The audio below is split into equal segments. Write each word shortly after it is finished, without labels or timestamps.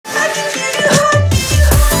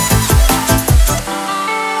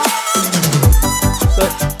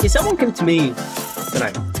came to me, I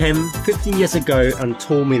don't know, 10, 15 years ago and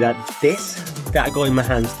told me that this that I got in my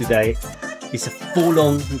hands today is a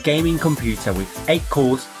full-on gaming computer with 8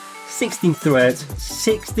 cores, 16 threads,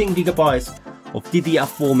 16 gigabytes of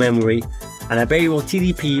DDR4 memory, and a variable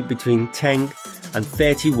TDP between 10 and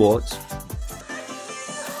 30 watts.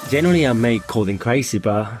 Generally, I may call them crazy,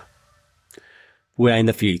 but we're in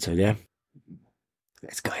the future, yeah?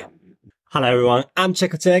 Let's go. Hello everyone, I'm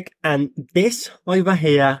CheCo, and this over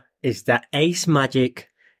here is the ACEMAGIC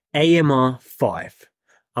AMR5,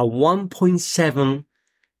 a 1.7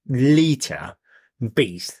 litre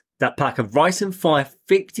beast that pack a Ryzen 5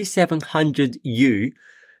 5700U,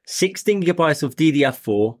 16 gigabytes of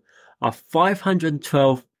DDR4, a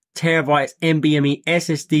 512 terabytes NVMe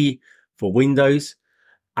SSD for Windows,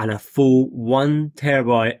 and a full 1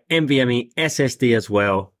 terabyte NVMe SSD as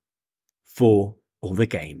well for all the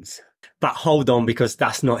games. But hold on, because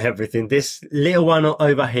that's not everything. This little one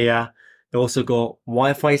over here, it also got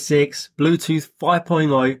Wi-Fi 6, Bluetooth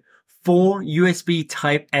 5.0, 4 USB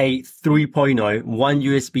Type A 3.0, 1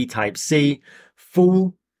 USB Type C,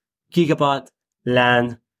 full gigabyte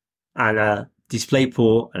LAN, and a display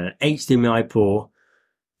port and an HDMI port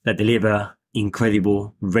that deliver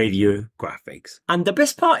incredible radio graphics. And the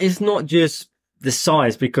best part is not just the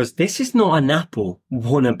size, because this is not an Apple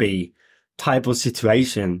wannabe type of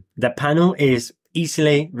situation. The panel is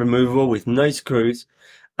easily removable with no screws,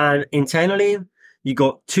 and internally you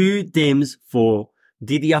got 2 DIMMs for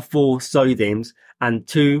DDR4 SODIMMs and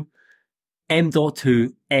 2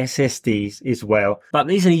 M.2 SSDs as well. But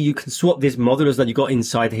easily you can swap these modules that you got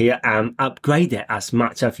inside here and upgrade it as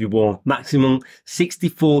much as you want. Maximum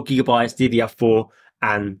 64 gigabytes DDR4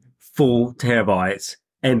 and 4 terabytes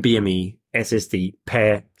NVMe SSD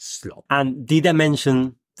per slot. And did I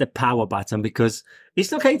mention the power button? Because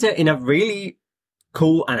it's located in a really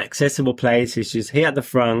cool and accessible place. It's just here at the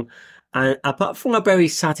front, and apart from a very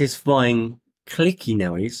satisfying clicky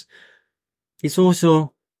noise, it's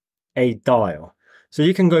also a dial. So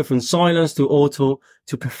you can go from silence to auto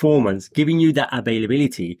to performance, giving you that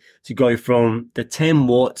availability to go from the 10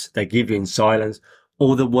 watts they give you in silence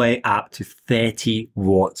all the way up to 30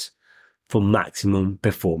 watts for maximum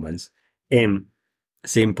performance in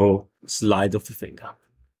simple slide of the finger.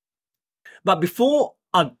 But before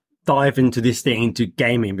I dive into this thing, into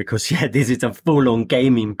gaming, because yeah, this is a full-on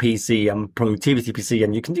gaming PC and productivity PC,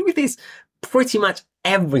 and you can do with this pretty much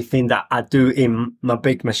everything that I do in my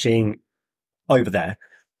big machine over there.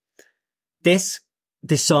 This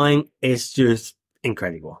design is just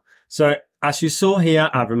incredible. So as you saw here,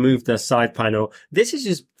 I've removed the side panel. This is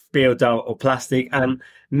just built out of plastic, and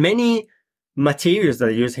many materials that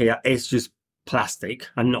I use here is just plastic.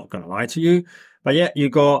 I'm not gonna lie to you, but yeah, you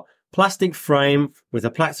got plastic frame with a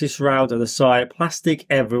plastic shroud at the side, plastic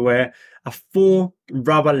everywhere, 4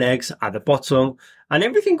 rubber legs at the bottom, and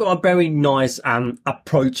everything got a very nice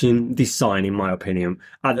approaching design, in my opinion.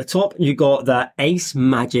 At the top, you got the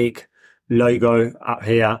ACEMAGIC logo up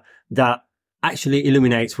here that actually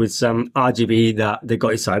illuminates with some RGB that they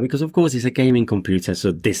got inside, because of course it's a gaming computer,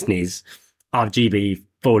 so this needs RGB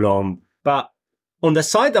full on. But on the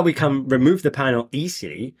side that we can remove the panel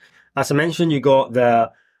easily, as I mentioned, you got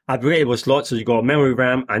the upgradable slots, so you got memory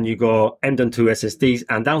RAM and you got M.2 SSDs,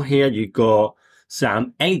 and down here you got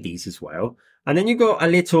some ADs as well. And then you got a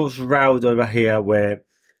little shroud over here where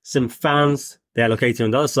some fans, they're located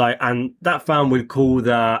on the other side, and that fan will cool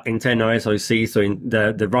the internal SoC, so in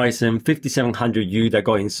the Ryzen 5700U that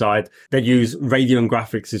got inside, they use radio and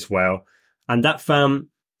graphics as well. And that fan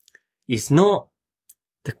is not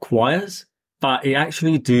the quietest, but it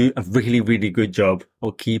actually do a really, really good job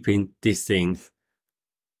of keeping this thing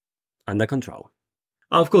under control.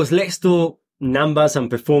 Of course, let's talk numbers and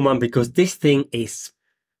performance, because this thing is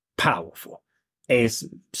powerful. It's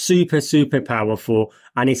super, super powerful,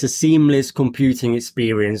 and it's a seamless computing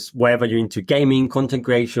experience. Whether you're into gaming, content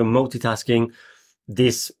creation, multitasking,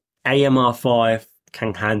 this AMR5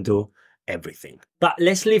 can handle everything. But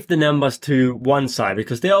let's leave the numbers to one side,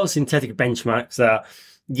 because they are synthetic benchmarks that,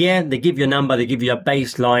 yeah, they give you a number, they give you a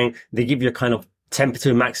baseline, they give you a kind of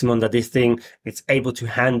temperature maximum that this thing it's able to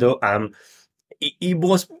handle. It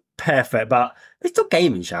was perfect, but let's talk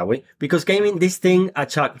gaming, shall we? Because gaming, this thing, I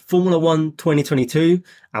checked Formula 1 2022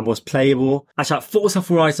 and was playable. I checked Forza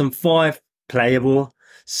Horizon 5 playable,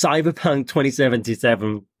 Cyberpunk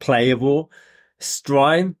 2077 playable,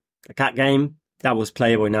 Stride, a cat game, that was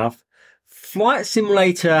playable enough. Flight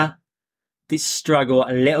Simulator did struggle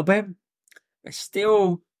a little bit, but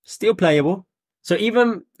still playable. So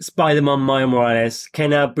even Spider-Man Miles Morales,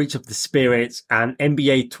 Kenna, Breach of the Spirits, and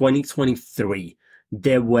NBA 2023,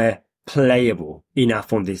 they were playable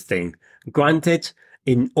enough on this thing. Granted,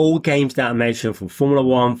 in all games that I mentioned, from Formula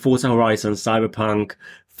 1, Forza Horizon, Cyberpunk,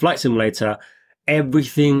 Flight Simulator,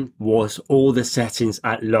 everything was all the settings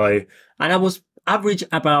at low. And I was average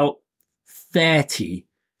about 30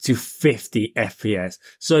 to 50 FPS.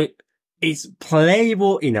 So it's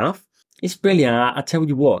playable enough. It's brilliant. I tell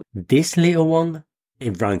you what, this little one,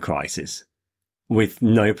 it ran Crysis with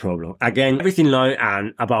no problem. Again, everything low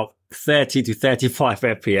and about 30 to 35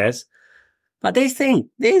 FPS. But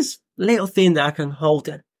this little thing that I can hold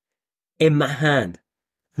in my hand,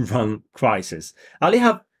 run Crysis. I only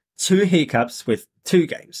have 2 hiccups with 2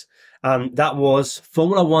 games. That was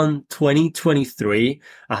Formula 1 2023.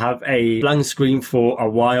 I have a blank screen for a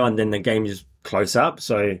while and then the game just closed up.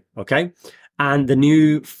 So, okay. And the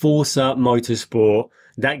new Forza Motorsport,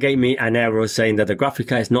 that gave me an error saying that the graphic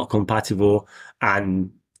card is not compatible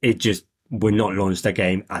and it just will not launch the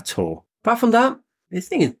game at all. Apart from that, this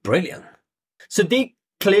thing is brilliant. So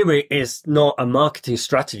clearly is not a marketing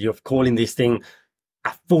strategy of calling this thing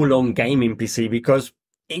a full-on gaming PC, because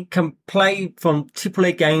it can play from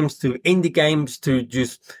AAA games to indie games to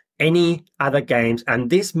just any other games. And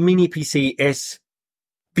this mini PC is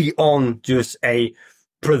beyond just a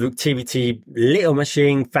productivity little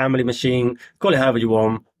machine, family machine, call it however you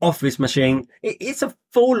want, office machine. It's a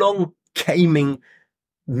full-on gaming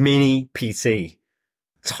mini PC.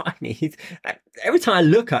 Tiny. Every time I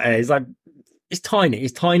look at it, it's like, it's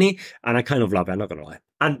tiny, and I kind of love it, I'm not gonna lie.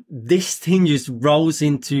 And this thing just rolls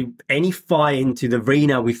into any fire into the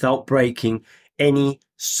arena without breaking any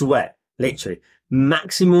sweat, literally.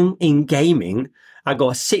 Maximum in gaming, I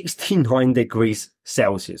got 69 degrees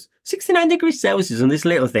Celsius. 69 degrees Celsius on this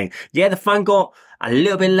little thing. Yeah, the fan got a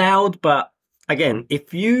little bit loud, but again,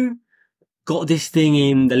 if you got this thing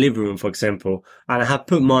in the living room, for example, and I have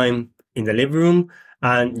put mine in the living room,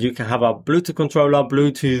 and you can have a Bluetooth controller,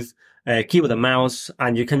 Bluetooth keyboard and mouse,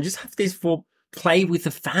 and you can just have this for play with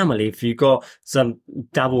the family. If you got some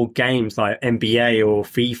double games like NBA or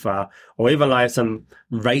FIFA, or even like some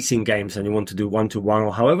racing games and you want to do 1-to-1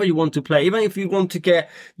 or however you want to play, even if you want to get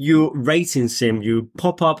your racing sim, you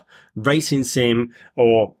pop up racing sim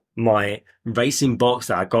or my racing box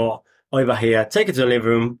that I got over here, take it to the living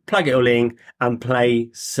room, plug it all in and play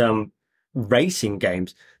some racing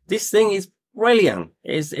games. This thing is brilliant.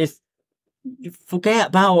 You forget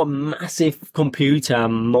about a massive computer,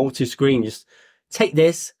 multi-screen. Just take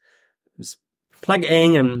this, just plug it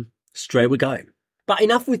in and straight we go. But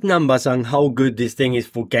enough with numbers and how good this thing is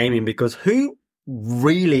for gaming, because who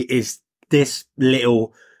really is this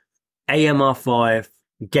little AMR5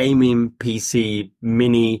 gaming PC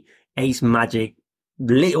mini ACEMAGIC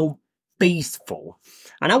little beast for?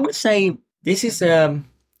 And I would say this is a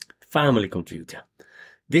family computer.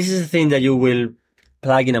 This is a thing that you will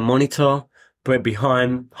plug in a monitor, put it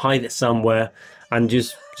behind, hide it somewhere, and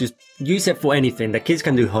just use it for anything. The kids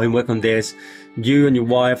can do homework on this. You and your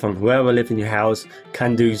wife and whoever lives in your house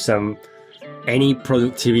can do any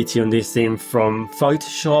productivity on this thing, from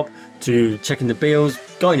Photoshop to checking the bills,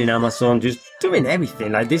 going in Amazon, just doing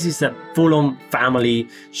everything. Like, this is a full-on family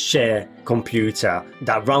share computer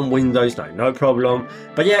that run Windows, no problem.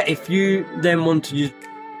 But yeah, if you then want to just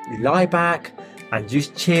lie back and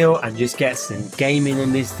just chill and just get some gaming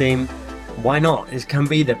on this thing, why not? This can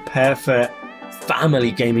be the perfect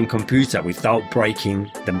family gaming computer without breaking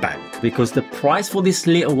the bank, because the price for this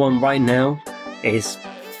little one right now is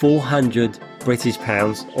 400 British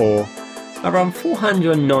pounds or around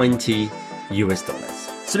 490 US dollars.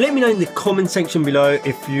 So let me know in the comment section below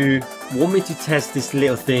if you want me to test this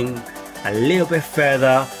little thing a little bit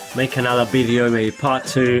further, make another video, maybe part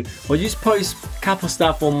 2, or just post a couple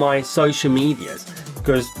stuff on my social medias,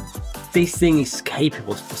 because this thing is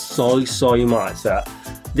capable for so much that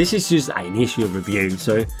this is just an initial review.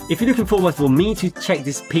 So if you're looking forward for me to check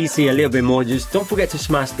this PC a little bit more, just don't forget to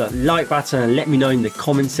smash that like button and let me know in the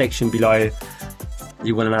comment section below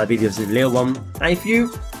you want another video of this little one. And if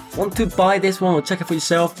you want to buy this one or check it for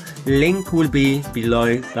yourself, link will be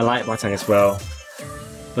below the like button as well.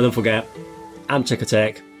 But don't forget, I'm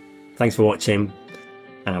CheCo. Thanks for watching,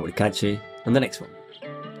 and I will catch you on the next one.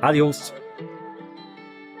 Adios.